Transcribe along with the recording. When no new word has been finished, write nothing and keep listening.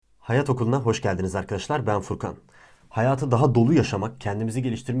Hayat Okulu'na hoş geldiniz arkadaşlar. Ben Furkan. Hayatı daha dolu yaşamak, kendimizi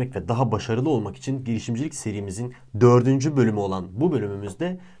geliştirmek ve daha başarılı olmak için girişimcilik serimizin 4. bölümü olan bu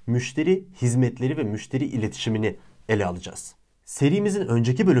bölümümüzde müşteri hizmetleri ve müşteri iletişimini ele alacağız. Serimizin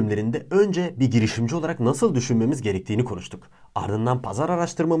önceki bölümlerinde önce bir girişimci olarak nasıl düşünmemiz gerektiğini konuştuk. Ardından pazar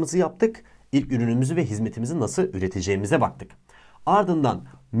araştırmamızı yaptık. İlk ürünümüzü ve hizmetimizi nasıl üreteceğimize baktık. Ardından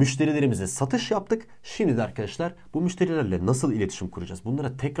müşterilerimize satış yaptık. Şimdi de arkadaşlar bu müşterilerle nasıl iletişim kuracağız?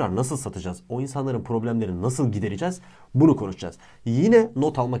 Bunlara tekrar nasıl satacağız? O insanların problemlerini nasıl gidereceğiz? Bunu konuşacağız. Yine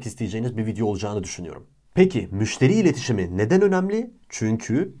not almak isteyeceğiniz bir video olacağını düşünüyorum. Peki müşteri iletişimi neden önemli?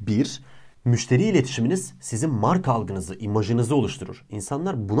 Çünkü müşteri iletişiminiz sizin marka algınızı, imajınızı oluşturur.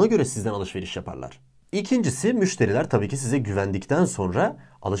 İnsanlar buna göre sizden alışveriş yaparlar. İkincisi, müşteriler tabii ki size güvendikten sonra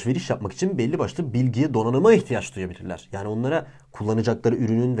alışveriş yapmak için belli başlı bilgiye, donanıma ihtiyaç duyabilirler. Yani onlara kullanacakları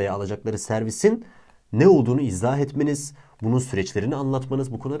ürünün veya alacakları servisin ne olduğunu izah etmeniz, bunun süreçlerini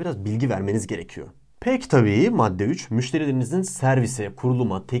anlatmanız, bu konuda biraz bilgi vermeniz gerekiyor. Peki tabii madde 3, müşterilerinizin servise,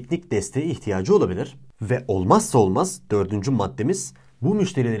 kuruluma, teknik desteğe ihtiyacı olabilir. Ve olmazsa olmaz 4. maddemiz, bu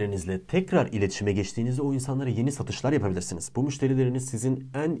müşterilerinizle tekrar iletişime geçtiğinizde o insanlara yeni satışlar yapabilirsiniz. Bu müşterileriniz sizin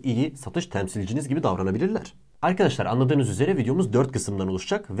en iyi satış temsilciniz gibi davranabilirler. Arkadaşlar anladığınız üzere videomuz 4 kısımdan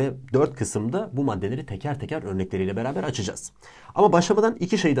oluşacak ve 4 kısımda bu maddeleri teker teker örnekleriyle beraber açacağız. Ama başlamadan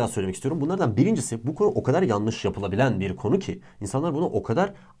 2 şey daha söylemek istiyorum. Bunlardan birincisi, bu konu o kadar yanlış yapılabilen bir konu ki insanlar buna o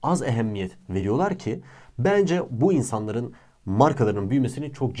kadar az ehemmiyet veriyorlar ki bence bu insanların markalarının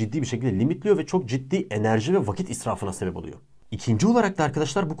büyümesini çok ciddi bir şekilde limitliyor ve çok ciddi enerji ve vakit israfına sebep oluyor. İkinci olarak da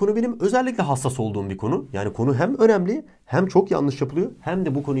arkadaşlar bu konu benim özellikle hassas olduğum bir konu. Yani konu hem önemli hem çok yanlış yapılıyor hem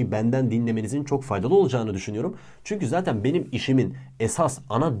de bu konuyu benden dinlemenizin çok faydalı olacağını düşünüyorum. Çünkü zaten benim işimin esas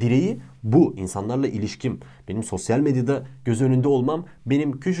ana direği bu. İnsanlarla ilişkim, benim sosyal medyada göz önünde olmam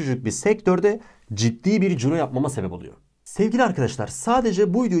benim küçücük bir sektörde ciddi bir ciro yapmama sebep oluyor. Sevgili arkadaşlar,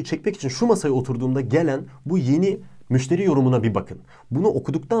 sadece bu videoyu çekmek için şu masaya oturduğumda gelen bu yeni müşteri yorumuna bir bakın. Bunu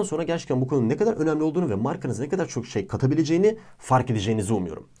okuduktan sonra gerçekten bu konunun ne kadar önemli olduğunu ve markanıza ne kadar çok şey katabileceğini fark edeceğinizi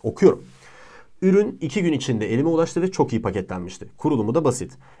umuyorum. Okuyorum. Ürün 2 gün içinde elime ulaştı ve çok iyi paketlenmişti. Kurulumu da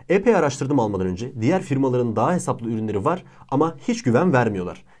basit. Epey araştırdım almadan önce. Diğer firmaların daha hesaplı ürünleri var ama hiç güven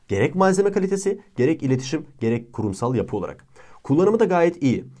vermiyorlar. Gerek malzeme kalitesi, gerek iletişim, gerek kurumsal yapı olarak. Kullanımı da gayet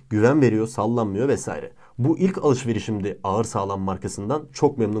iyi. Güven veriyor, sallanmıyor vesaire. Bu ilk alışverişimde Ağır Sağlam markasından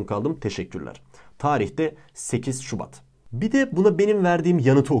çok memnun kaldım. Teşekkürler. Tarihte 8 Şubat. Bir de buna benim verdiğim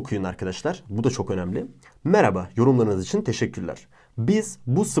yanıtı okuyun arkadaşlar. Bu da çok önemli. Merhaba, yorumlarınız için teşekkürler. Biz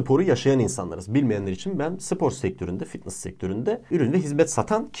bu sporu yaşayan insanlarız. Bilmeyenler için ben spor sektöründe, fitness sektöründe ürün ve hizmet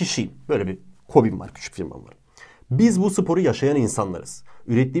satan kişiyim. Böyle bir hobim var, küçük firmam var. Biz bu sporu yaşayan insanlarız.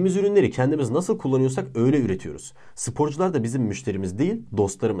 Ürettiğimiz ürünleri kendimiz nasıl kullanıyorsak öyle üretiyoruz. Sporcular da bizim müşterimiz değil,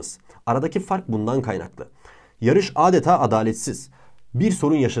 dostlarımız. Aradaki fark bundan kaynaklı. Yarış adeta adaletsiz. Bir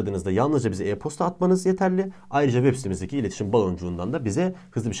sorun yaşadığınızda yalnızca bize e-posta atmanız yeterli. Ayrıca web sitemizdeki iletişim baloncuğundan da bize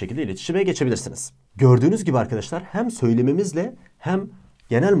hızlı bir şekilde iletişime geçebilirsiniz. Gördüğünüz gibi arkadaşlar hem söylememizle hem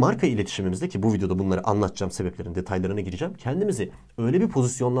genel marka iletişimimizde, ki bu videoda bunları anlatacağım, sebeplerin detaylarına gireceğim. Kendimizi öyle bir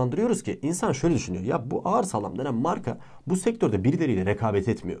pozisyonlandırıyoruz ki insan şöyle düşünüyor. Ya bu Ağır Sağlam denen marka bu sektörde birileriyle rekabet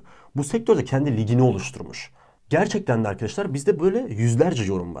etmiyor. Bu sektörde kendi ligini oluşturmuş. Gerçekten de arkadaşlar bizde böyle yüzlerce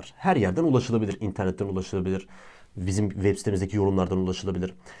yorum var. Her yerden ulaşılabilir. İnternetten ulaşılabilir. Bizim web sitemizdeki yorumlardan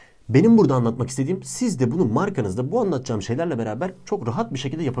ulaşılabilir. Benim burada anlatmak istediğim, siz de bunu markanızda bu anlatacağım şeylerle beraber çok rahat bir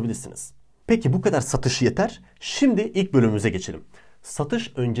şekilde yapabilirsiniz. Peki bu kadar satış yeter. Şimdi ilk bölümümüze geçelim.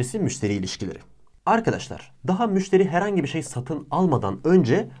 Satış öncesi müşteri ilişkileri. Arkadaşlar, daha müşteri herhangi bir şey satın almadan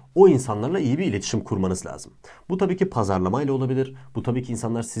önce o insanlarla iyi bir iletişim kurmanız lazım. Bu tabii ki pazarlamayla olabilir. Bu tabii ki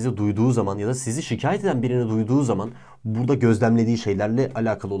insanlar sizi duyduğu zaman ya da sizi şikayet eden birini duyduğu zaman burada gözlemlediği şeylerle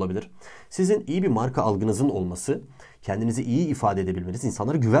alakalı olabilir. Sizin iyi bir marka algınızın olması, kendinizi iyi ifade edebilmeniz,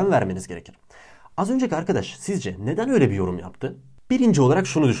 insanlara güven vermeniz gerekir. Az önceki arkadaş sizce neden öyle bir yorum yaptı? Birinci olarak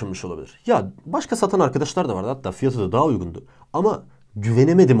şunu düşünmüş olabilir. Ya başka satan arkadaşlar da vardı, hatta fiyatı da daha uygundu. Ama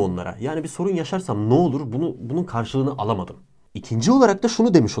güvenemedim onlara. Yani bir sorun yaşarsam ne olur, bunun karşılığını alamadım. İkinci olarak da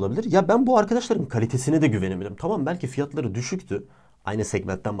şunu demiş olabilir. Ya ben bu arkadaşların kalitesine de güvenemedim. Tamam, belki fiyatları düşüktü. Aynı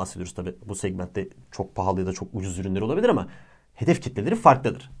segmentten bahsediyoruz tabii. Bu segmentte çok pahalı ya da çok ucuz ürünler olabilir ama hedef kitleleri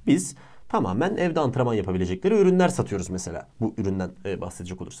farklıdır. Biz tamamen evde antrenman yapabilecekleri ürünler satıyoruz mesela. Bu üründen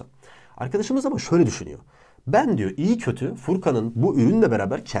bahsedecek olursam. Arkadaşımız ama şöyle düşünüyor. Ben diyor iyi kötü Furkan'ın bu ürünle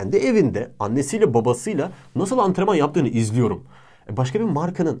beraber kendi evinde annesiyle babasıyla nasıl antrenman yaptığını izliyorum. Başka bir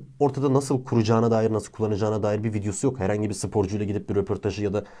markanın ortada nasıl kuracağına dair, nasıl kullanacağına dair bir videosu yok. Herhangi bir sporcuyla gidip bir röportajı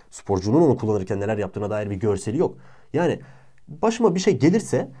ya da sporcunun onu kullanırken neler yaptığına dair bir görseli yok. Yani başıma bir şey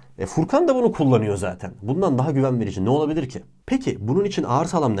gelirse Furkan da bunu kullanıyor zaten. Bundan daha güven verici ne olabilir ki? Peki bunun için Ağır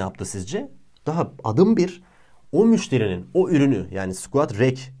Sağlam ne yaptı sizce? Daha adım bir, O müşterinin o ürünü, yani squat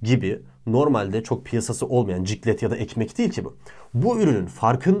rack gibi normalde çok piyasası olmayan ciklet ya da ekmek değil ki bu. Bu ürünün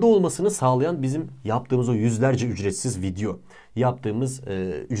farkında olmasını sağlayan bizim yaptığımız o yüzlerce ücretsiz video, yaptığımız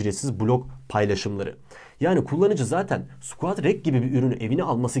ücretsiz blog paylaşımları. Yani kullanıcı zaten squat rack gibi bir ürünü evine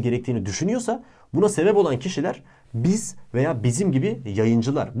alması gerektiğini düşünüyorsa buna sebep olan kişiler biz veya bizim gibi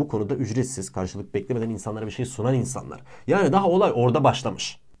yayıncılar. Bu konuda ücretsiz, karşılık beklemeden insanlara bir şey sunan insanlar. Yani daha olay orada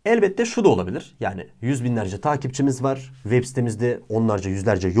başlamış. Elbette şu da olabilir. Yani yüz binlerce takipçimiz var. Web sitemizde onlarca,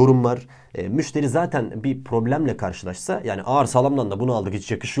 yüzlerce yorum var. Müşteri zaten bir problemle karşılaşsa, yani ağır sağlamdan da bunu aldık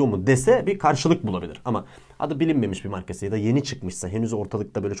hiç yakışıyor mu dese bir karşılık bulabilir. Ama adı bilinmemiş bir markası ya da yeni çıkmışsa, henüz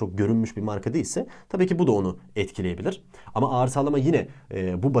ortalıkta böyle çok görünmüş bir marka değilse tabii ki bu da onu etkileyebilir. Ama ağır sağlama yine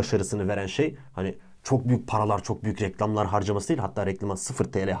bu başarısını veren şey hani çok büyük paralar, çok büyük reklamlar harcaması değil. Hatta reklama 0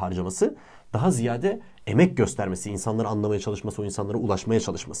 TL harcaması. Daha ziyade emek göstermesi, insanları anlamaya çalışması, o insanlara ulaşmaya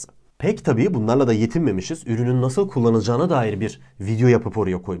çalışması. Pek tabii bunlarla da yetinmemişiz. Ürünün nasıl kullanılacağına dair bir video yapıp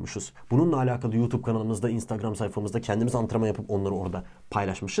oraya koymuşuz. Bununla alakalı YouTube kanalımızda, Instagram sayfamızda kendimiz antrenman yapıp onları orada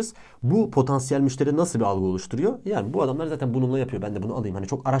paylaşmışız. Bu potansiyel müşteri nasıl bir algı oluşturuyor? Yani bu adamlar zaten bununla yapıyor. Ben de bunu alayım. Hani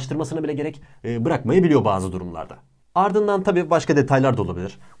çok araştırmasına bile gerek bırakmayabiliyor bazı durumlarda. Ardından tabii başka detaylar da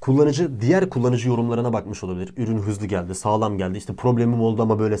olabilir. Kullanıcı diğer kullanıcı yorumlarına bakmış olabilir. Ürün hızlı geldi, sağlam geldi. İşte problemim oldu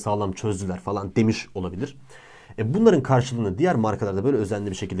ama böyle sağlam çözdüler falan demiş olabilir. Bunların karşılığını diğer markalarda böyle özenli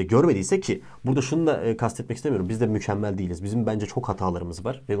bir şekilde görmediyse, ki burada şunu da kastetmek istemiyorum. Biz de mükemmel değiliz. Bizim bence çok hatalarımız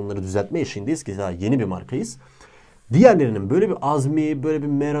var ve bunları düzeltme eşiğindeyiz ki daha yeni bir markayız. Diğerlerinin böyle bir azmi, böyle bir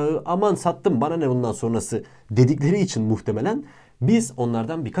merakı, aman sattım bana ne bundan sonrası dedikleri için muhtemelen biz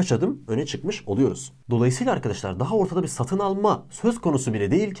onlardan birkaç adım öne çıkmış oluyoruz. Dolayısıyla arkadaşlar daha ortada bir satın alma söz konusu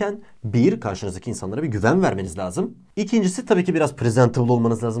bile değilken bir, karşınızdaki insanlara bir güven vermeniz lazım. İkincisi tabii ki biraz presentable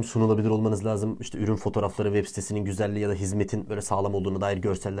olmanız lazım, sunulabilir olmanız lazım. İşte ürün fotoğrafları, web sitesinin güzelliği ya da hizmetin böyle sağlam olduğuna dair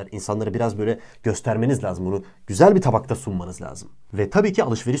görseller, insanlara biraz böyle göstermeniz lazım. Bunu güzel bir tabakta sunmanız lazım. Ve tabii ki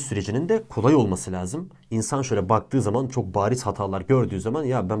alışveriş sürecinin de kolay olması lazım. İnsan şöyle baktığı zaman, çok bariz hatalar gördüğü zaman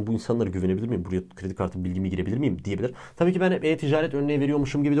ya ben bu insanlara güvenebilir miyim? Buraya kredi kartı bilgimi girebilir miyim diyebilir. Tabii ki ben hep e-ticaret örneği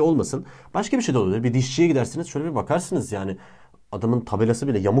veriyormuşum gibi de olmasın. Başka bir şey de olabilir. Bir dişçiye gidersiniz, şöyle bir bakarsınız, yani adamın tabelası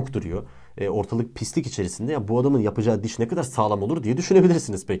bile yamuk duruyor. Ortalık pislik içerisinde. Ya bu adamın yapacağı diş ne kadar sağlam olur diye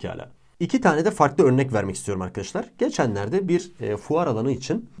düşünebilirsiniz pekala. İki tane de farklı örnek vermek istiyorum arkadaşlar. Geçenlerde bir fuar alanı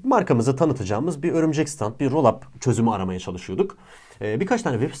için markamızı tanıtacağımız bir örümcek stand, bir roll-up çözümü aramaya çalışıyorduk. Birkaç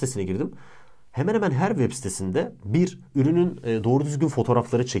tane web sitesine girdim. Hemen hemen her web sitesinde bir ürünün doğru düzgün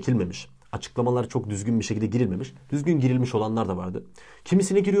fotoğrafları çekilmemiş. Açıklamalar çok düzgün bir şekilde girilmemiş. Düzgün girilmiş olanlar da vardı.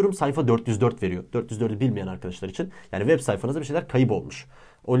 Kimisine giriyorum, sayfa 404 veriyor. 404'ü bilmeyen arkadaşlar için. Yani web sayfanızda bir şeyler kayıp olmuş.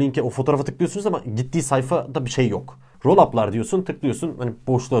 O linke, o fotoğrafa tıklıyorsunuz ama gittiği sayfada bir şey yok. Roll-up'lar diyorsun, tıklıyorsun, hani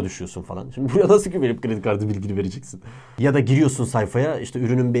boşluğa düşüyorsun falan. Şimdi buraya nasıl güvenip kredi kartı bilgini vereceksin? Ya da giriyorsun sayfaya, işte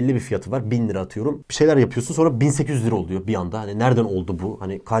ürünün belli bir fiyatı var, 1000 lira atıyorum. Bir şeyler yapıyorsun, sonra 1800 lira oluyor bir anda. Hani nereden oldu bu?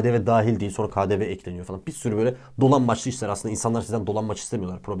 Hani KDV dahil değil, sonra KDV ekleniyor falan. Bir sürü böyle dolanbaçlı işler, aslında insanlar sizden dolanbaç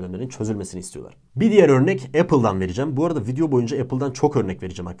istemiyorlar. Problemlerin çözülmesini istiyorlar. Bir diğer örnek Apple'dan vereceğim. Bu arada video boyunca Apple'dan çok örnek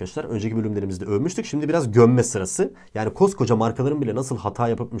vereceğim arkadaşlar. Önceki bölümlerimizde övmüştük. Şimdi biraz gömme sırası. Yani koskoca markaların bile nasıl hata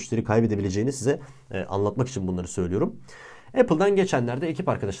yapıp müşteri kaybedebileceğini size anlatmak için bunları söylüyorum. Apple'dan geçenlerde ekip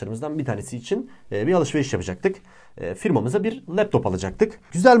arkadaşlarımızdan bir tanesi için bir alışveriş yapacaktık. Firmamıza bir laptop alacaktık.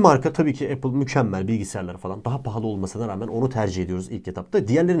 Güzel marka tabii ki, Apple mükemmel bilgisayarları falan. Daha pahalı olmasına rağmen onu tercih ediyoruz ilk etapta.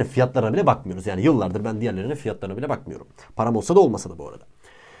 Diğerlerinin fiyatlarına bile bakmıyoruz. Yani yıllardır ben diğerlerinin fiyatlarına bile bakmıyorum. Param olsa da olmasa da bu arada.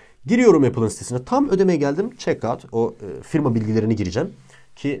 Giriyorum Apple'ın sitesine. Tam ödemeye geldim. Checkout. O firma bilgilerini gireceğim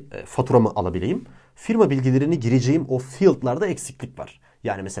ki faturamı alabileyim. Firma bilgilerini gireceğim o field'larda eksiklik var.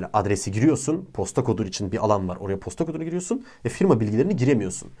 Yani mesela adresi giriyorsun, posta kodu için bir alan var. Oraya posta kodunu giriyorsun ve firma bilgilerini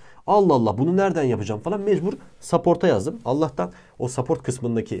giremiyorsun. Allah Allah, bunu nereden yapacağım falan, mecbur support'a yazdım. Allah'tan o support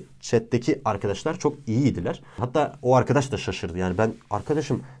kısmındaki chat'teki arkadaşlar çok iyiydiler. Hatta o arkadaş da şaşırdı. Yani ben,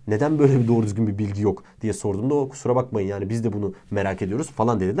 arkadaşım neden böyle bir doğru düzgün bir bilgi yok diye sorduğumda o kusura bakmayın yani biz de bunu merak ediyoruz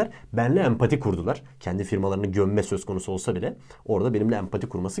falan dediler. Benimle empati kurdular. Kendi firmalarını gömme söz konusu olsa bile orada benimle empati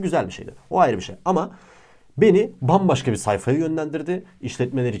kurması güzel bir şeydi. O ayrı bir şey. Ama beni bambaşka bir sayfaya yönlendirdi.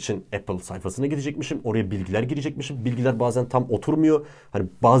 İşletmeler için Apple sayfasına gidecekmişim. Oraya bilgiler girecekmişim. Bilgiler bazen tam oturmuyor. Hani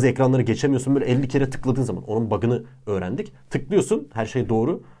bazı ekranları geçemiyorsun. Böyle 50 kere tıkladığın zaman onun bug'ını öğrendik. Tıklıyorsun, her şey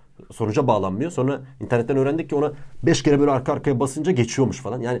doğru. Sonuca bağlanmıyor. Sonra internetten öğrendik ki ona 5 kere böyle arka arkaya basınca geçiyormuş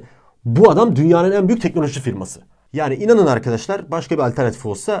falan. Yani bu adam dünyanın en büyük teknoloji firması. Yani inanın arkadaşlar, başka bir alternatif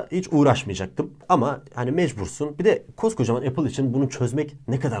olsa hiç uğraşmayacaktım. Ama hani mecbursun. Bir de koskocaman Apple için bunu çözmek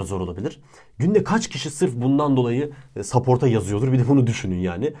ne kadar zor olabilir? Günde kaç kişi sırf bundan dolayı support'a yazıyordur? Bir de bunu düşünün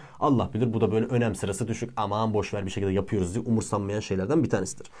yani. Allah bilir, bu da böyle önem sırası düşük. Aman boşver bir şekilde yapıyoruz diye umursanmayan şeylerden bir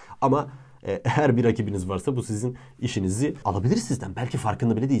tanesidir. Ama eğer bir rakibiniz varsa bu sizin işinizi alabilir sizden. Belki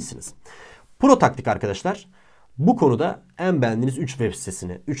farkında bile değilsiniz. Pro taktik arkadaşlar. Bu konuda en beğendiğiniz 3 web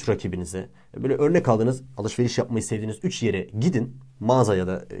sitesine, 3 rakibinize, böyle örnek aldığınız, alışveriş yapmayı sevdiğiniz 3 yere gidin. Mağaza ya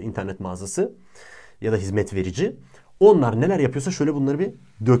da internet mağazası ya da hizmet verici. Onlar neler yapıyorsa şöyle bunları bir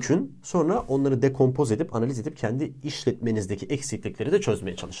dökün. Sonra onları dekompoz edip, analiz edip kendi işletmenizdeki eksiklikleri de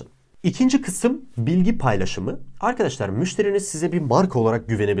çözmeye çalışın. İkinci kısım bilgi paylaşımı. Arkadaşlar, müşteriniz size bir marka olarak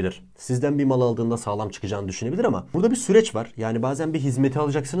güvenebilir. Sizden bir mal aldığında sağlam çıkacağını düşünebilir ama burada bir süreç var. Yani bazen bir hizmeti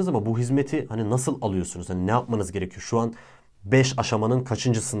alacaksınız ama bu hizmeti hani nasıl alıyorsunuz? Hani ne yapmanız gerekiyor? Şu an 5 aşamanın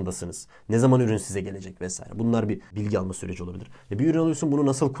kaçıncısındasınız? Ne zaman ürün size gelecek vesaire. Bunlar bir bilgi alma süreci olabilir. Bir ürün alıyorsun, bunu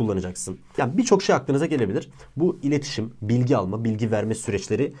nasıl kullanacaksın? Yani birçok şey aklınıza gelebilir. Bu iletişim, bilgi alma, bilgi verme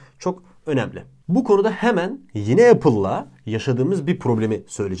süreçleri çok önemli. Bu konuda hemen yine Apple'la yaşadığımız bir problemi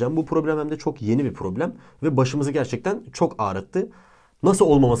söyleyeceğim. Bu problem hem de çok yeni bir problem ve başımızı gerçekten çok ağrıttı. Nasıl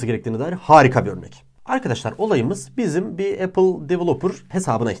olmaması gerektiğine dair harika bir örnek. Arkadaşlar, olayımız bizim bir Apple Developer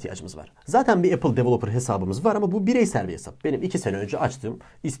hesabına ihtiyacımız var. Zaten bir Apple Developer hesabımız var ama bu bireysel bir hesap. Benim 2 sene önce açtığım,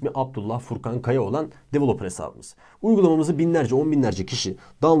 ismi Abdullah Furkan Kaya olan Developer hesabımız. Uygulamamızı binlerce, 10 binlerce kişi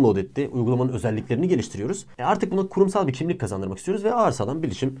download etti. Uygulamanın özelliklerini geliştiriyoruz. Artık buna kurumsal bir kimlik kazandırmak istiyoruz ve arsadan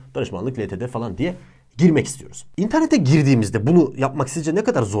bilişim, danışmanlık, LTD falan diye girmek istiyoruz. İnternete girdiğimizde bunu yapmak sizce ne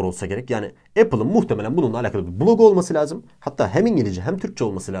kadar zor olsa gerek? Yani Apple'ın muhtemelen bununla alakalı bir blog olması lazım. Hatta hem İngilizce hem Türkçe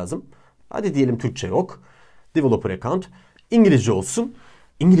olması lazım. Hadi diyelim Türkçe yok. Developer account. İngilizce olsun.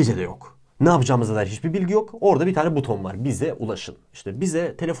 İngilizce de yok. Ne yapacağımıza dair hiçbir bilgi yok. Orada bir tane buton var. Bize ulaşın. İşte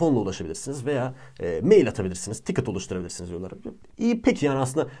bize telefonla ulaşabilirsiniz veya mail atabilirsiniz. Ticket oluşturabilirsiniz diyorlar. İyi, peki, yani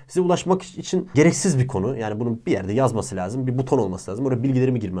aslında size ulaşmak için gereksiz bir konu. Yani bunun bir yerde yazması lazım. Bir buton olması lazım. Oraya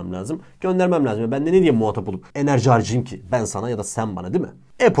bilgilerimi girmem lazım. Göndermem lazım. Ben de ne diye muhatap olup enerji harcayayım ki? Ben sana ya da sen bana, değil mi?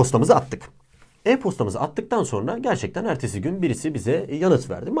 E-postamızı attık. E-postamızı attıktan sonra gerçekten ertesi gün birisi bize yanıt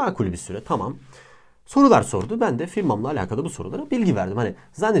verdi. Makul bir süre, tamam. Sorular sordu. Ben de firmamla alakalı bu sorulara bilgi verdim. Hani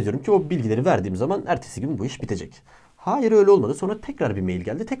zannediyorum ki o bilgileri verdiğim zaman ertesi gün bu iş bitecek. Hayır, öyle olmadı. Sonra tekrar bir mail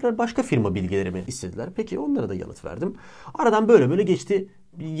geldi. Tekrar başka firma bilgilerimi istediler. Peki, onlara da yanıt verdim. Aradan böyle geçti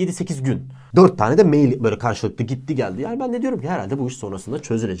 7-8 gün. 4 tane de mail böyle karşılıklı gitti geldi. Yani ben de diyorum ki herhalde bu iş sonrasında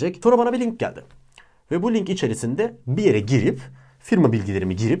çözülecek. Sonra bana bir link geldi. Ve bu link içerisinde bir yere girip firma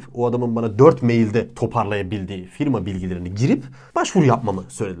bilgilerimi girip o adamın bana 4 mailde toparlayabildiği firma bilgilerini girip başvuru yapmamı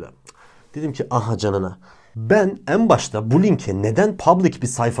söylediler. Dedim ki aha canına. Ben en başta bu linke neden public bir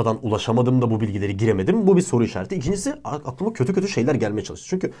sayfadan ulaşamadım da bu bilgileri giremedim? Bu bir soru işareti. İkincisi, aklıma kötü şeyler gelmeye çalıştı.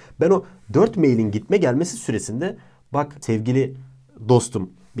 Çünkü ben o 4 mailin gitme gelmesi süresinde, bak sevgili dostum,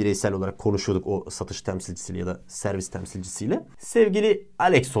 bireysel olarak konuşuyorduk o satış temsilcisiyle ya da servis temsilcisiyle. Sevgili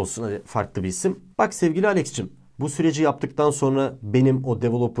Alex olsun, hadi farklı bir isim. Bak sevgili Alex'cim, bu süreci yaptıktan sonra benim o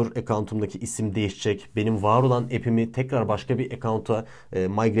developer account'umdaki isim değişecek. Benim var olan app'imi tekrar başka bir account'a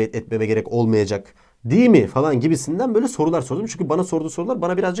migrate etmeme gerek olmayacak. Değil mi? Falan gibisinden böyle sorular sordum. Çünkü bana sorduğu sorular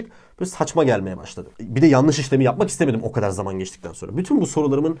bana birazcık böyle saçma gelmeye başladı. Bir de yanlış işlemi yapmak istemedim o kadar zaman geçtikten sonra. Bütün bu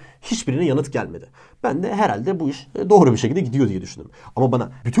sorularımın hiçbirine yanıt gelmedi. Ben de herhalde bu iş doğru bir şekilde gidiyor diye düşündüm. Ama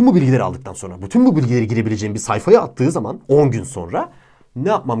bana bütün bu bilgileri aldıktan sonra, bütün bu bilgileri girebileceğim bir sayfaya attığı zaman 10 gün sonra ne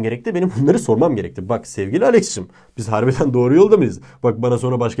yapmam gerekti? Benim bunları sormam gerekti. Bak sevgili Alex'cim, biz harbiden doğru yolda mıyız? Bak bana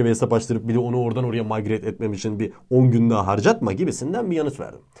sonra başka bir hesap açtırıp bir de onu oradan oraya migrate etmem için bir 10 gün daha harcatma gibisinden bir yanıt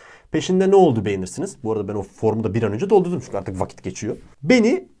verdim. Peşinde ne oldu beğenirsiniz? Bu arada ben o formu da bir an önce doldurdum çünkü artık vakit geçiyor.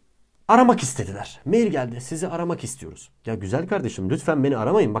 Beni aramak istediler. Mail geldi. Sizi aramak istiyoruz. Ya güzel kardeşim, lütfen beni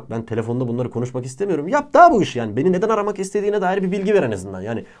aramayın. Bak ben telefonda bunları konuşmak istemiyorum. Yap daha bu iş yani. Beni neden aramak istediğine dair bir bilgi ver en azından.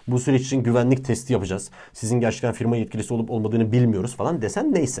 Yani bu süreç için güvenlik testi yapacağız. Sizin gerçekten firma yetkilisi olup olmadığını bilmiyoruz falan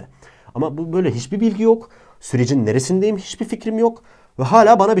desen neyse. Ama bu böyle hiçbir bilgi yok. Sürecin neresindeyim hiçbir fikrim yok. Ve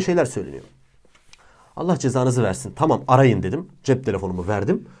hala bana bir şeyler söyleniyor. Allah cezanızı versin. Tamam, arayın dedim. Cep telefonumu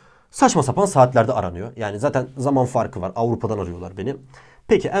verdim. Saçma sapan saatlerde aranıyor. Yani zaten zaman farkı var. Avrupa'dan arıyorlar beni.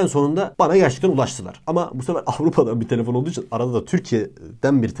 Peki en sonunda bana gerçekten ulaştılar. Ama bu sefer Avrupa'dan bir telefon olduğu için arada da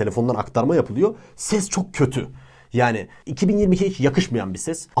Türkiye'den bir telefondan aktarma yapılıyor. Ses çok kötü. Yani 2022'ye hiç yakışmayan bir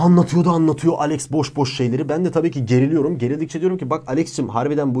ses. Anlatıyor Alex boş şeyleri. Ben de tabii ki geriliyorum. Gerildikçe diyorum ki bak Alex'cim,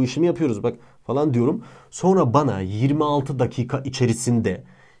 harbiden bu işi mi yapıyoruz bak falan diyorum. Sonra bana 26 dakika içerisinde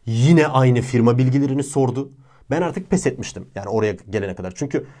yine aynı firma bilgilerini sordu. Ben artık pes etmiştim yani oraya gelene kadar.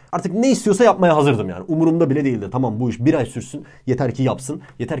 Çünkü artık ne istiyorsa yapmaya hazırdım yani. Umurumda bile değildi. Tamam, bu iş bir ay sürsün. Yeter ki yapsın.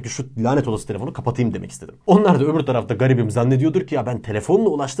 Yeter ki şu lanet olası telefonu kapatayım demek istedim. Onlar da öbür tarafta garibim zannediyordur ki ya ben telefonla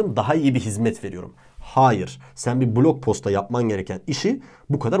ulaştım, daha iyi bir hizmet veriyorum. Hayır. Sen bir blog posta yapman gereken işi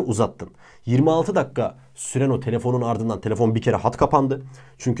bu kadar uzattın. 26 dakika süren o telefonun ardından telefon bir kere hat kapandı.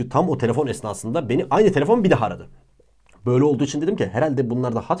 Çünkü tam o telefon esnasında beni aynı telefon bir daha aradı. Böyle olduğu için dedim ki herhalde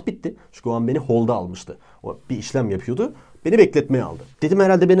bunlarda hat bitti. Çünkü o an beni hold'a almıştı. O bir işlem yapıyordu. Beni bekletmeye aldı. Dedim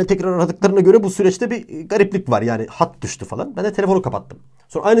herhalde beni tekrar aradıklarına göre bu süreçte bir gariplik var. Yani hat düştü falan. Ben de telefonu kapattım.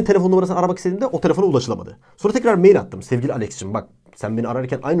 Sonra aynı telefon numarasını aramak istediğimde o telefona ulaşılamadı. Sonra tekrar mail attım. Sevgili Alex'cim bak sen beni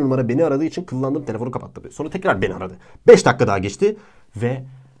ararken aynı numara beni aradığı için kıllandım, telefonu kapattım. Sonra tekrar beni aradı. 5 dakika daha geçti ve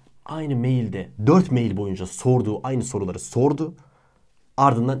aynı mailde 4 mail boyunca sorduğu aynı soruları sordu.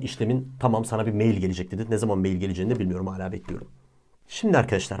 Ardından işlemin tamam sana bir mail gelecek dedi. Ne zaman mail geleceğini de bilmiyorum, hala bekliyorum. Şimdi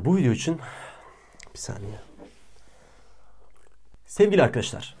arkadaşlar bu video için bir saniye. Sevgili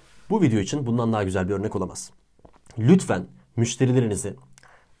arkadaşlar bu video için bundan daha güzel bir örnek olamaz. Lütfen müşterilerinizi,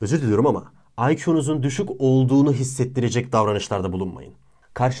 özür diliyorum ama IQ'nuzun düşük olduğunu hissettirecek davranışlarda bulunmayın.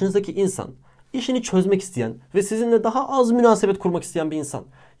 Karşınızdaki insan işini çözmek isteyen ve sizinle daha az münasebet kurmak isteyen bir insan.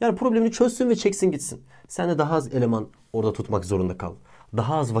 Yani problemini çözsün ve çeksin gitsin. Sen de daha az eleman orada tutmak zorunda kal.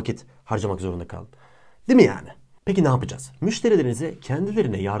 Daha az vakit harcamak zorunda kal. Değil mi yani? Peki ne yapacağız? Müşterilerinize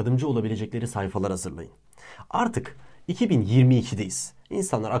kendilerine yardımcı olabilecekleri sayfalar hazırlayın. Artık 2022'deyiz.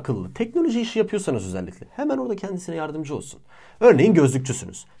 İnsanlar akıllı. Teknoloji işi yapıyorsanız özellikle hemen orada kendisine yardımcı olsun. Örneğin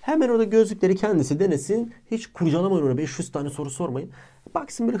gözlükçüsünüz. Hemen orada gözlükleri kendisi denesin. Hiç kurcalamayın, ona 500 tane soru sormayın.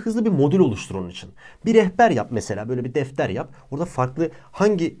 Baksın, böyle hızlı bir modül oluştur onun için. Bir rehber yap mesela, böyle bir defter yap. Orada farklı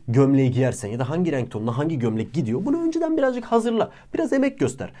hangi gömleği giyersen ya da hangi renk tonuna hangi gömlek gidiyor. Bunu önceden birazcık hazırla. Biraz emek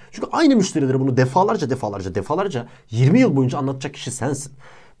göster. Çünkü aynı müşterilere bunu defalarca 20 yıl boyunca anlatacak kişi sensin.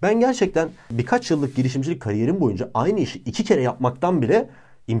 Ben gerçekten birkaç yıllık girişimcilik kariyerim boyunca aynı işi 2 kere yapmaktan bile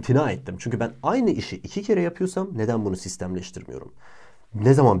imtina ettim. Çünkü ben aynı işi 2 kere yapıyorsam neden bunu sistemleştirmiyorum?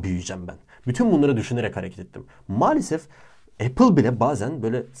 Ne zaman büyüyeceğim ben? Bütün bunları düşünerek hareket ettim. Maalesef Apple bile bazen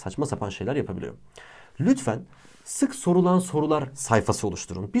böyle saçma sapan şeyler yapabiliyor. Lütfen sık sorulan sorular sayfası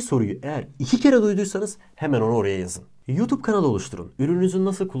oluşturun. Bir soruyu eğer 2 kere duyduysanız hemen onu oraya yazın. YouTube kanalı oluşturun. Ürününüzün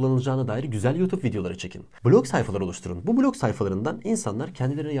nasıl kullanılacağına dair güzel YouTube videoları çekin. Blog sayfaları oluşturun. Bu blog sayfalarından insanlar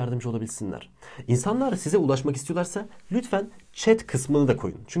kendilerine yardımcı olabilsinler. İnsanlar size ulaşmak istiyorlarsa lütfen chat kısmını da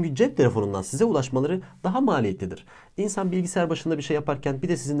koyun. Çünkü cep telefonundan size ulaşmaları daha maliyetlidir. İnsan bilgisayar başında bir şey yaparken bir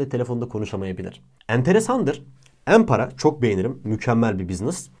de sizinle telefonda konuşamayabilir. Enteresandır. Empara çok beğenirim. Mükemmel bir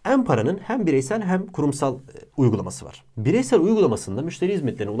business. Empara'nın hem bireysel hem kurumsal uygulaması var. Bireysel uygulamasında müşteri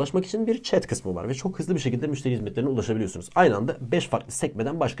hizmetlerine ulaşmak için bir chat kısmı var ve çok hızlı bir şekilde müşteri hizmetlerine ulaşabiliyorsunuz. Aynı anda 5 farklı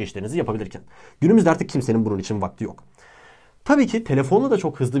sekmeden başka işlerinizi yapabilirken. Günümüzde artık kimsenin bunun için vakti yok. Tabii ki telefonla da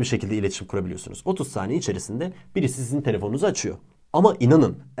çok hızlı bir şekilde iletişim kurabiliyorsunuz. 30 saniye içerisinde birisi sizin telefonunuzu açıyor. Ama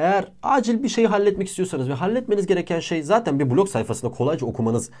inanın, eğer acil bir şeyi halletmek istiyorsanız ve halletmeniz gereken şey zaten bir blog sayfasında kolayca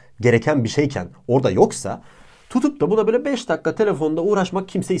okumanız gereken bir şeyken orada yoksa, tutup da buna böyle 5 dakika telefonda uğraşmak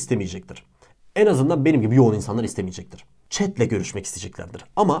kimse istemeyecektir. En azından benim gibi yoğun insanlar istemeyecektir. Chat'le görüşmek isteyeceklerdir.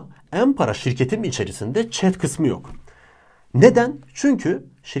 Ama Empara şirketin içerisinde chat kısmı yok. Neden? Çünkü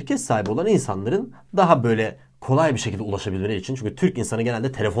şirket sahibi olan insanların daha böyle kolay bir şekilde ulaşabilmeleri için. Çünkü Türk insanı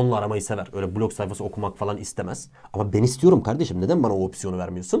genelde telefonla aramayı sever. Öyle blog sayfası okumak falan istemez. Ama ben istiyorum kardeşim. Neden bana o opsiyonu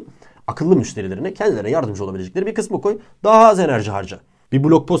vermiyorsun? Akıllı müşterilerine kendilerine yardımcı olabilecekleri bir kısmı koy. Daha az enerji harca. Bir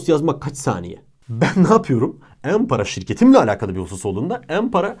blog post yazmak kaç saniye? Ben ne yapıyorum? Empara şirketimle alakalı bir husus olduğunda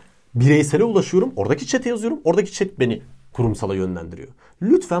Empara bireysele ulaşıyorum. Oradaki chat'e yazıyorum. Oradaki chat beni kurumsala yönlendiriyor.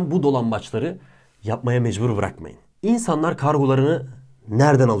 Lütfen bu dolambaçları yapmaya mecbur bırakmayın. İnsanlar kargolarını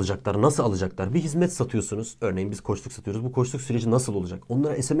nereden alacaklar, nasıl alacaklar? Bir hizmet satıyorsunuz. Örneğin biz koçluk satıyoruz. Bu koçluk süreci nasıl olacak?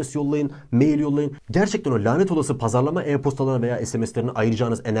 Onlara SMS yollayın, mail yollayın. Gerçekten o lanet olası pazarlama e-postalarına veya SMS'lerine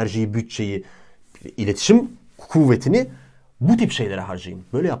ayıracağınız enerjiyi, bütçeyi, iletişim kuvvetini bu tip şeylere harcayın.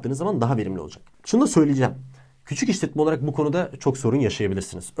 Böyle yaptığınız zaman daha verimli olacak. Şunu da söyleyeceğim. Küçük işletme olarak bu konuda çok sorun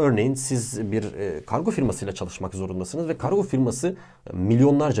yaşayabilirsiniz. Örneğin siz bir kargo firmasıyla çalışmak zorundasınız ve kargo firması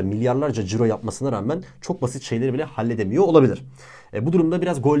milyonlarca, milyarlarca ciro yapmasına rağmen çok basit şeyleri bile halledemiyor olabilir. Bu durumda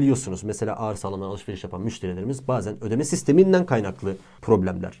biraz gol yiyorsunuz. Mesela ağır sağlamdan alışveriş yapan müşterilerimiz bazen ödeme sisteminden kaynaklı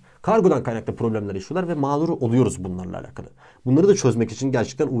problemler, kargodan kaynaklı problemler yaşıyorlar ve mağdur oluyoruz bunlarla alakalı. Bunları da çözmek için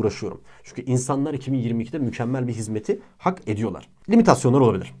gerçekten uğraşıyorum. Çünkü insanlar 2022'de mükemmel bir hizmeti hak ediyorlar. Limitasyonlar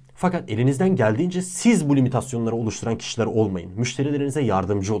olabilir. Fakat elinizden geldiğince siz bu limitasyonları oluşturan kişiler olmayın. Müşterilerinize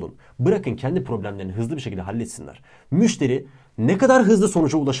yardımcı olun. Bırakın kendi problemlerini hızlı bir şekilde halletsinler. Müşteri ne kadar hızlı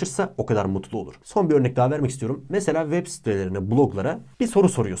sonuca ulaşırsa o kadar mutlu olur. Son bir örnek daha vermek istiyorum. Mesela web sitelerine, bloglara bir soru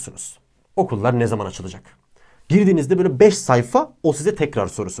soruyorsunuz. Okullar ne zaman açılacak? Girdiğinizde böyle 5 sayfa o size tekrar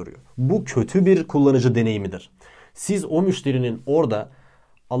soru soruyor. Bu kötü bir kullanıcı deneyimidir. Siz o müşterinin orada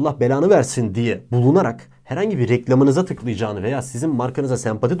Allah belanı versin diye bulunarak herhangi bir reklamınıza tıklayacağını veya sizin markanıza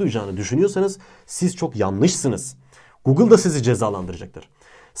sempati duyacağını düşünüyorsanız siz çok yanlışsınız. Google da sizi cezalandıracaktır.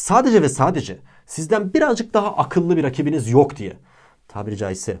 Sadece ve sadece sizden birazcık daha akıllı bir rakibiniz yok diye, tabiri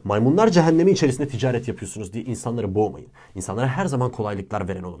caizse maymunlar cehennemi içerisinde ticaret yapıyorsunuz diye insanları boğmayın. İnsanlara her zaman kolaylıklar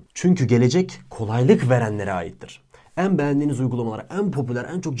veren olun. Çünkü gelecek kolaylık verenlere aittir. En beğendiğiniz uygulamalara, en popüler,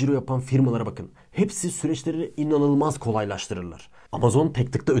 en çok ciro yapan firmalara bakın. Hepsi süreçleri inanılmaz kolaylaştırırlar. Amazon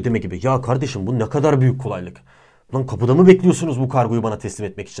tek tıkta ödeme gibi. Ya kardeşim bu ne kadar büyük kolaylık. Lan kapıda mı bekliyorsunuz bu kargoyu bana teslim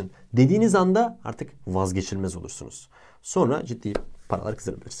etmek için? Dediğiniz anda artık vazgeçilmez olursunuz. Sonra ciddi paralar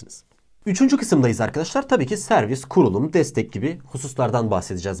kazanabilirsiniz. Üçüncü kısımdayız arkadaşlar. Tabii ki servis, kurulum, destek gibi hususlardan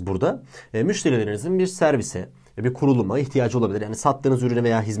bahsedeceğiz burada. Müşterilerinizin bir servise, bir kuruluma ihtiyacı olabilir. Yani sattığınız ürüne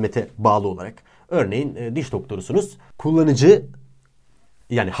veya hizmete bağlı olarak. Örneğin diş doktorusunuz. Kullanıcı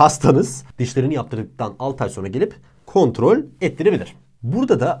yani hastanız dişlerini yaptırdıktan 6 ay sonra gelip kontrol ettirebilir.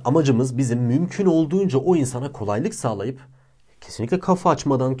 Burada da amacımız bizim mümkün olduğunca o insana kolaylık sağlayıp kesinlikle kafa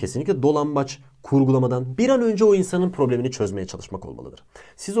açmadan, kesinlikle dolambaç kurgulamadan bir an önce o insanın problemini çözmeye çalışmak olmalıdır.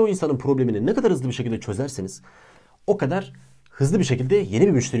 Siz o insanın problemini ne kadar hızlı bir şekilde çözerseniz o kadar hızlı bir şekilde yeni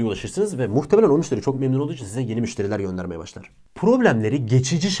bir müşteriye ulaşırsınız ve muhtemelen o müşteri çok memnun olduğu için size yeni müşteriler göndermeye başlar. Problemleri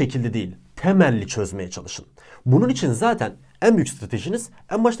geçici şekilde değil, temelli çözmeye çalışın. Bunun için zaten en büyük stratejiniz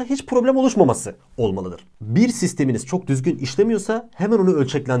en başta hiç problem oluşmaması olmalıdır. Bir sisteminiz çok düzgün işlemiyorsa hemen onu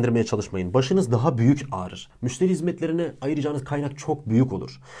ölçeklendirmeye çalışmayın. Başınız daha büyük ağrır. Müşteri hizmetlerine ayıracağınız kaynak çok büyük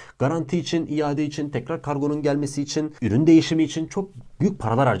olur. Garanti için, iade için, tekrar kargonun gelmesi için, ürün değişimi için çok büyük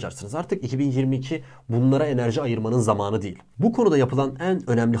paralar harcarsınız. Artık 2022 bunlara enerji ayırmanın zamanı değil. Bu konuda yapılan en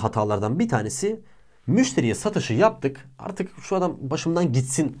önemli hatalardan bir tanesi müşteriye satışı yaptık. Artık şu adam başımdan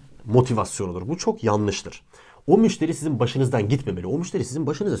gitsin motivasyonudur. Bu çok yanlıştır. O müşteri sizin başınızdan gitmemeli. O müşteri sizin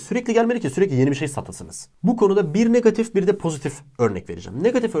başınıza sürekli gelmeli ki sürekli yeni bir şey satasınız. Bu konuda bir negatif bir de pozitif örnek vereceğim.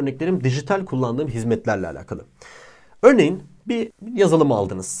 Negatif örneklerim dijital kullandığım hizmetlerle alakalı. Örneğin bir yazılım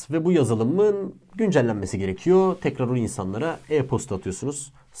aldınız ve bu yazılımın güncellenmesi gerekiyor. Tekrar o insanlara e-posta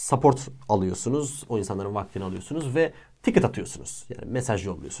atıyorsunuz. Support alıyorsunuz. O insanların vaktini alıyorsunuz ve ticket atıyorsunuz. Yani mesaj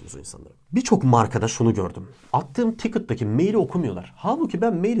yolluyorsunuz o insanlara. Birçok markada şunu gördüm. Attığım ticket'taki maili okumuyorlar. Halbuki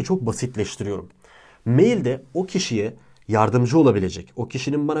ben maili çok basitleştiriyorum. Mailde o kişiye yardımcı olabilecek, o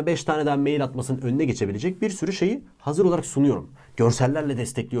kişinin bana 5 tane daha mail atmasının önüne geçebilecek bir sürü şeyi hazır olarak sunuyorum. Görsellerle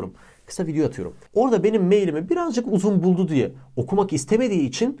destekliyorum. Kısa video atıyorum. Orada benim mailimi birazcık uzun buldu diye okumak istemediği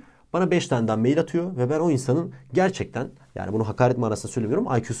için bana 5 tane daha mail atıyor ve ben o insanın gerçekten, yani bunu hakaret manasında söylemiyorum,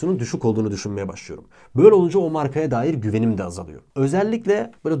 IQ'sunun düşük olduğunu düşünmeye başlıyorum. Böyle olunca o markaya dair güvenim de azalıyor.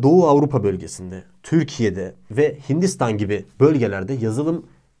 Özellikle böyle Doğu Avrupa bölgesinde, Türkiye'de ve Hindistan gibi bölgelerde yazılım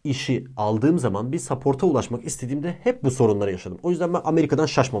işi aldığım zaman bir support'a ulaşmak istediğimde hep bu sorunları yaşadım. O yüzden ben Amerika'dan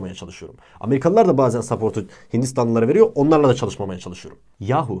şaşmamaya çalışıyorum. Amerikalılar da bazen support'u Hindistanlılara veriyor. Onlarla da çalışmamaya çalışıyorum.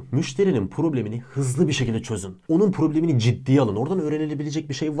 Yahu müşterinin problemini hızlı bir şekilde çözün. Onun problemini ciddiye alın. Oradan öğrenilebilecek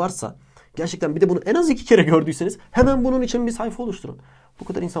bir şey varsa gerçekten, bir de bunu en az 2 kere gördüyseniz hemen bunun için bir sayfa oluşturun. Bu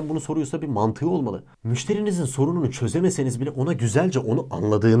kadar insan bunu soruyorsa bir mantığı olmalı. Müşterinizin sorununu çözemeseniz bile ona güzelce onu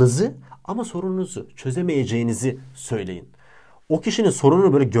anladığınızı ama sorununuzu çözemeyeceğinizi söyleyin. O kişinin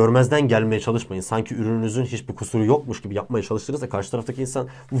sorununu böyle görmezden gelmeye çalışmayın. Sanki ürününüzün hiçbir kusuru yokmuş gibi yapmaya çalıştığınızda karşı taraftaki insan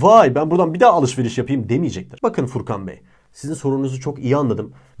vay ben buradan bir daha alışveriş yapayım demeyecektir. Bakın Furkan Bey, sizin sorununuzu çok iyi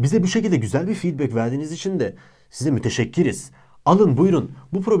anladım. Bize bu şekilde güzel bir feedback verdiğiniz için de size müteşekkiriz. Alın buyurun,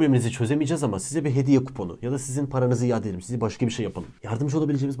 bu probleminizi çözemeyeceğiz ama size bir hediye kuponu ya da sizin paranızı iade edelim, size başka bir şey yapalım. Yardımcı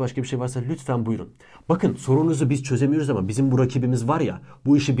olabileceğimiz başka bir şey varsa lütfen buyurun. Bakın sorununuzu biz çözemiyoruz ama bizim bu rakibimiz var ya,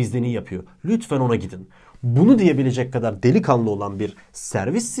 bu işi bizden iyi yapıyor. Lütfen ona gidin. Bunu diyebilecek kadar delikanlı olan bir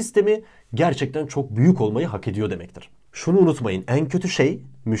servis sistemi gerçekten çok büyük olmayı hak ediyor demektir. Şunu unutmayın, en kötü şey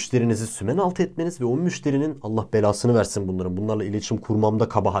müşterinizi sümen altı etmeniz ve o müşterinin Allah belasını versin bunlarla iletişim kurmamda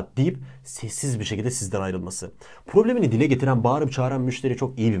kabahat deyip sessiz bir şekilde sizden ayrılması. Problemini dile getiren, bağırıp çağıran müşteri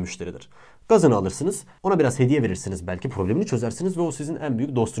çok iyi bir müşteridir. Gazını alırsınız, ona biraz hediye verirsiniz, belki problemini çözersiniz ve o sizin en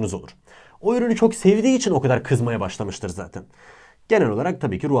büyük dostunuz olur. O ürünü çok sevdiği için o kadar kızmaya başlamıştır zaten. Genel olarak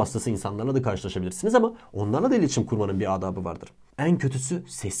tabii ki ruh hastası insanlarla da karşılaşabilirsiniz ama onlarla da iletişim kurmanın bir adabı vardır. En kötüsü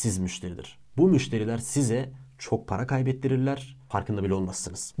sessiz müşteridir. Bu müşteriler size çok para kaybettirirler, farkında bile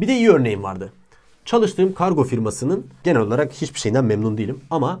olmazsınız. Bir de iyi örneğim vardı. Çalıştığım kargo firmasının genel olarak hiçbir şeyden memnun değilim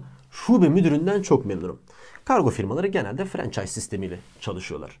ama şube müdüründen çok memnunum. Kargo firmaları genelde franchise sistemiyle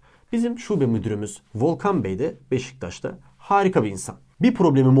çalışıyorlar. Bizim şube müdürümüz Volkan Bey de Beşiktaş'ta harika bir insan. Bir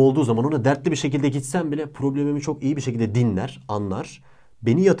problemim olduğu zaman ona dertli bir şekilde gitsem bile problemimi çok iyi bir şekilde dinler, anlar,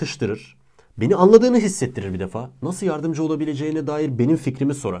 beni yatıştırır, beni anladığını hissettirir bir defa. Nasıl yardımcı olabileceğine dair benim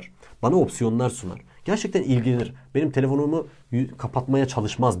fikrimi sorar. Bana opsiyonlar sunar. Gerçekten ilgilenir. Benim telefonumu kapatmaya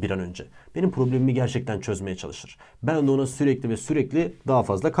çalışmaz bir an önce. Benim problemimi gerçekten çözmeye çalışır. Ben de ona sürekli ve sürekli daha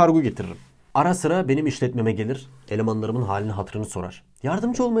fazla kargo getiririm. Ara sıra benim işletmeme gelir, elemanlarımın halini hatırını sorar.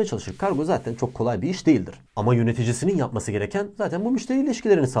 Yardımcı olmaya çalışır. Kargo zaten çok kolay bir iş değildir. Ama yöneticisinin yapması gereken zaten bu müşteri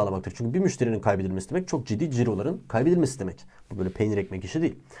ilişkilerini sağlamaktır. Çünkü bir müşterinin kaybedilmesi demek çok ciddi ciroların kaybedilmesi demek. Bu böyle peynir ekmek işi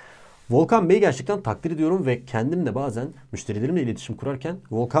değil. Volkan Bey'i gerçekten takdir ediyorum ve kendim de bazen müşterilerimle iletişim kurarken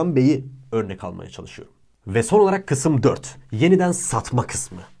Volkan Bey'i örnek almaya çalışıyorum. Ve son olarak kısım 4. Yeniden satma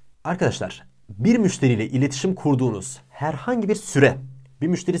kısmı. Arkadaşlar, bir müşteriyle iletişim kurduğunuz herhangi bir süre, bir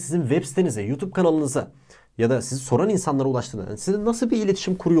müşteri sizin web sitenize, YouTube kanalınıza ya da sizi soran insanlara ulaştığında, yani size nasıl bir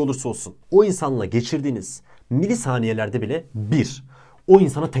iletişim kuruyor olursa olsun, o insanla geçirdiğiniz milisaniyelerde bile o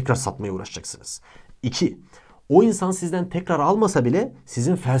insana tekrar satmaya uğraşacaksınız. 2. O insan sizden tekrar almasa bile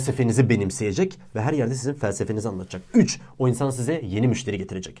sizin felsefenizi benimseyecek ve her yerde sizin felsefenizi anlatacak. 3. O insan size yeni müşteri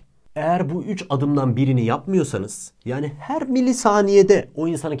getirecek. Eğer bu 3 adımdan birini yapmıyorsanız, yani her milisaniyede o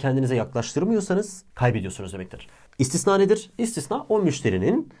insanı kendinize yaklaştırmıyorsanız kaybediyorsunuz demektir. İstisna nedir? İstisna o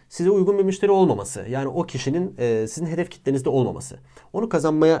müşterinin size uygun bir müşteri olmaması. Yani o kişinin sizin hedef kitlenizde olmaması. Onu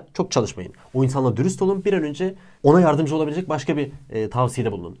kazanmaya çok çalışmayın. O insanla dürüst olun. Bir an önce ona yardımcı olabilecek başka bir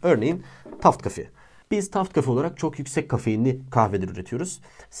tavsiyede bulunun. Örneğin Taft Coffee. Biz Taft Coffee olarak çok yüksek kafeinli kahveler üretiyoruz.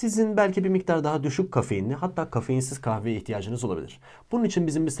 Sizin belki bir miktar daha düşük kafeinli, hatta kafeinsiz kahveye ihtiyacınız olabilir. Bunun için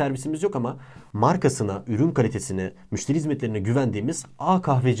bizim bir servisimiz yok ama markasına, ürün kalitesine, müşteri hizmetlerine güvendiğimiz A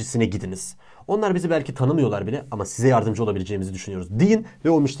kahvecisine gidiniz. Onlar bizi belki tanımıyorlar bile ama size yardımcı olabileceğimizi düşünüyoruz deyin ve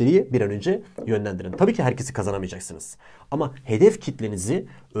o müşteriyi bir an önce yönlendirin. Tabii ki herkesi kazanamayacaksınız. Ama hedef kitlenizi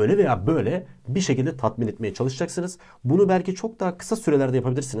öyle veya böyle bir şekilde tatmin etmeye çalışacaksınız. Bunu belki çok daha kısa sürelerde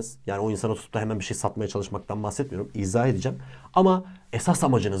yapabilirsiniz. Yani o insana tutup da hemen bir şey satmaya çalışmaktan bahsetmiyorum. İzah edeceğim. Ama esas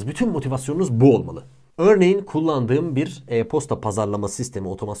amacınız, bütün motivasyonunuz bu olmalı. Örneğin kullandığım bir e-posta pazarlama sistemi,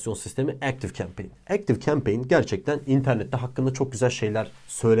 otomasyon sistemi ActiveCampaign. ActiveCampaign gerçekten internette hakkında çok güzel şeyler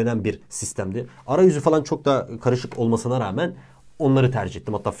söylenen bir sistemdi. Arayüzü falan çok da karışık olmasına rağmen onları tercih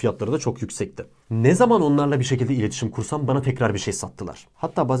ettim. Hatta fiyatları da çok yüksekti. Ne zaman onlarla bir şekilde iletişim kursam bana tekrar bir şey sattılar.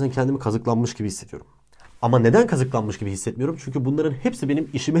 Hatta bazen kendimi kazıklanmış gibi hissediyorum. Ama neden kazıklanmış gibi hissetmiyorum? Çünkü bunların hepsi benim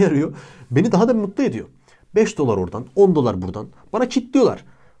işime yarıyor. Beni daha da mutlu ediyor. 5 dolar oradan, 10 dolar buradan. Bana kitliyorlar.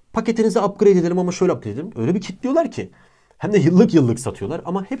 Paketinizi upgrade edelim ama şöyle upgrade edelim. Öyle bir kitliyorlar ki. Hem de yıllık yıllık satıyorlar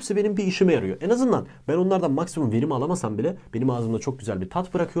ama hepsi benim bir işime yarıyor. En azından ben onlardan maksimum verimi alamasam bile benim ağzımda çok güzel bir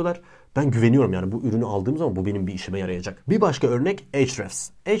tat bırakıyorlar. Ben güveniyorum, yani bu ürünü aldığım zaman bu benim bir işime yarayacak. Bir başka örnek Ahrefs.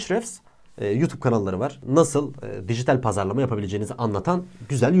 Ahrefs YouTube kanalları var. Nasıl dijital pazarlama yapabileceğinizi anlatan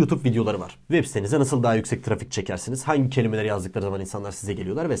güzel YouTube videoları var. Web sitenize nasıl daha yüksek trafik çekersiniz? Hangi kelimeleri yazdıkları zaman insanlar size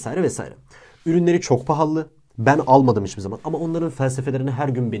geliyorlar vesaire vesaire. Ürünleri çok pahalı. Ben almadım hiçbir zaman ama onların felsefelerini her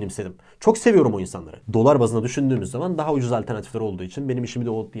gün benimsedim. Çok seviyorum o insanları. Dolar bazında düşündüğümüz zaman daha ucuz alternatifler olduğu için, benim işimi de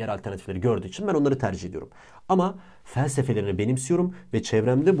o diğer alternatifleri gördüğü için ben onları tercih ediyorum. Ama felsefelerini benimsiyorum ve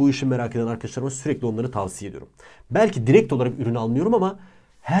çevremde bu işi merak eden arkadaşlarıma sürekli onları tavsiye ediyorum. Belki direkt olarak ürün almıyorum ama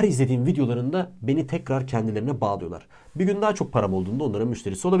her izlediğim videolarında beni tekrar kendilerine bağlıyorlar. Bir gün daha çok param olduğunda onların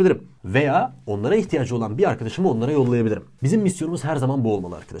müşterisi olabilirim. Veya onlara ihtiyacı olan bir arkadaşımı onlara yollayabilirim. Bizim misyonumuz her zaman bu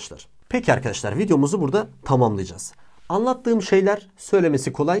olmalı arkadaşlar. Peki arkadaşlar, videomuzu burada tamamlayacağız. Anlattığım şeyler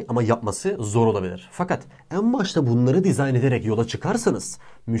söylemesi kolay ama yapması zor olabilir. Fakat en başta bunları dizayn ederek yola çıkarsanız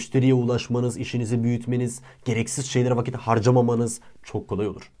müşteriye ulaşmanız, işinizi büyütmeniz, gereksiz şeylere vakit harcamamanız çok kolay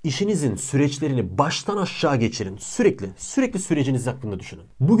olur. İşinizin süreçlerini baştan aşağı geçirin. Sürekli süreciniz hakkında düşünün.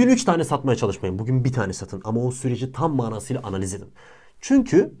 Bugün 3 tane satmaya çalışmayın. Bugün bir tane satın ama o süreci tam manasıyla analiz edin.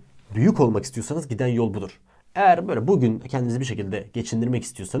 Çünkü büyük olmak istiyorsanız giden yol budur. Eğer böyle bugün kendinizi bir şekilde geçindirmek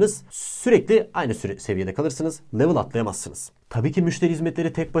istiyorsanız sürekli aynı seviyede kalırsınız. Level atlayamazsınız. Tabii ki müşteri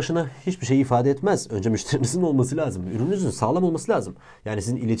hizmetleri tek başına hiçbir şey ifade etmez. Önce müşterinizin olması lazım. Ürününüzün sağlam olması lazım. Yani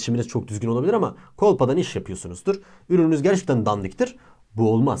sizin iletişiminiz çok düzgün olabilir ama kolpadan iş yapıyorsunuzdur. Ürününüz gerçekten dandiktir.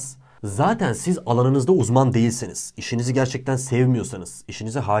 Bu olmaz. Zaten siz alanınızda uzman değilseniz, işinizi gerçekten sevmiyorsanız,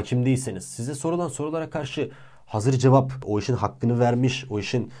 işinize hakim değilseniz, size sorulan sorulara karşı hazır cevap, o işin hakkını vermiş, o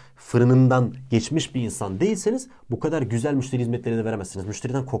işin fırınından geçmiş bir insan değilseniz bu kadar güzel müşteri hizmetleri de veremezsiniz.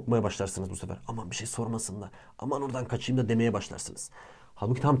 Müşteriden korkmaya başlarsınız bu sefer. Aman bir şey sormasın da, aman oradan kaçayım da demeye başlarsınız.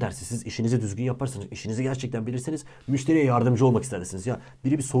 Halbuki tam tersi, siz işinizi düzgün yaparsanız, işinizi gerçekten bilirseniz müşteriye yardımcı olmak istersiniz. Ya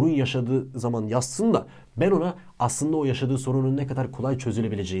biri bir sorun yaşadığı zaman yazsın da ben ona aslında o yaşadığı sorunun ne kadar kolay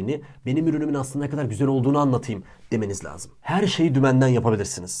çözülebileceğini, benim ürünümün aslında ne kadar güzel olduğunu anlatayım demeniz lazım. Her şeyi dümenden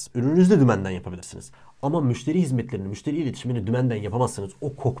yapabilirsiniz. Ürününüzü de dümenden yapabilirsiniz. Ama müşteri hizmetlerini, müşteri iletişimini dümenden yapamazsınız.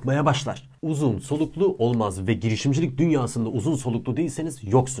 O kokmaya başlar. Uzun soluklu olmaz ve girişimcilik dünyasında uzun soluklu değilseniz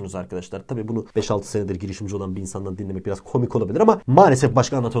yoksunuz arkadaşlar. Tabii bunu 5-6 senedir girişimci olan bir insandan dinlemek biraz komik olabilir ama maalesef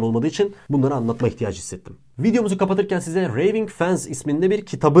başka anlatan olmadığı için bunları anlatma ihtiyacı hissettim. Videomuzu kapatırken size Raving Fans isminde bir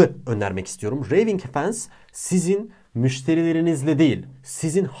kitabı önermek istiyorum. Raving Fans sizin müşterilerinizle değil,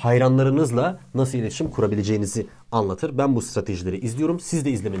 sizin hayranlarınızla nasıl iletişim kurabileceğinizi anlatır. Ben bu stratejileri izliyorum. Siz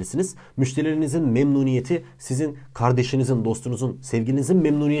de izlemelisiniz. Müşterilerinizin memnuniyeti sizin kardeşinizin, dostunuzun, sevgilinizin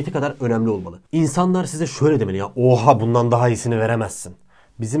memnuniyeti kadar önemli olmalı. İnsanlar size şöyle demeli: ya oha bundan daha iyisini veremezsin.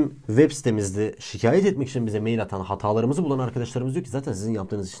 bizim web sitemizde şikayet etmek için bize mail atan, hatalarımızı bulan arkadaşlarımız diyor ki zaten sizin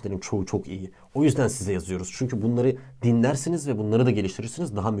yaptığınız işlerin çoğu çok iyi. O yüzden size yazıyoruz. Çünkü bunları dinlersiniz ve bunları da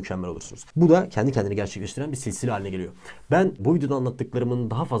geliştirirsiniz, daha mükemmel olursunuz. Bu da kendi kendini gerçekleştiren bir silsile haline geliyor. Ben bu videoda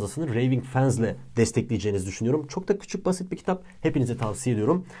anlattıklarımın daha fazlasını Raving Fans'le destekleyeceğinizi düşünüyorum. Çok da küçük, basit bir kitap. Hepinize tavsiye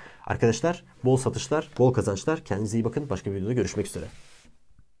ediyorum. Arkadaşlar bol satışlar, bol kazançlar. Kendinize iyi bakın. Başka bir videoda görüşmek üzere.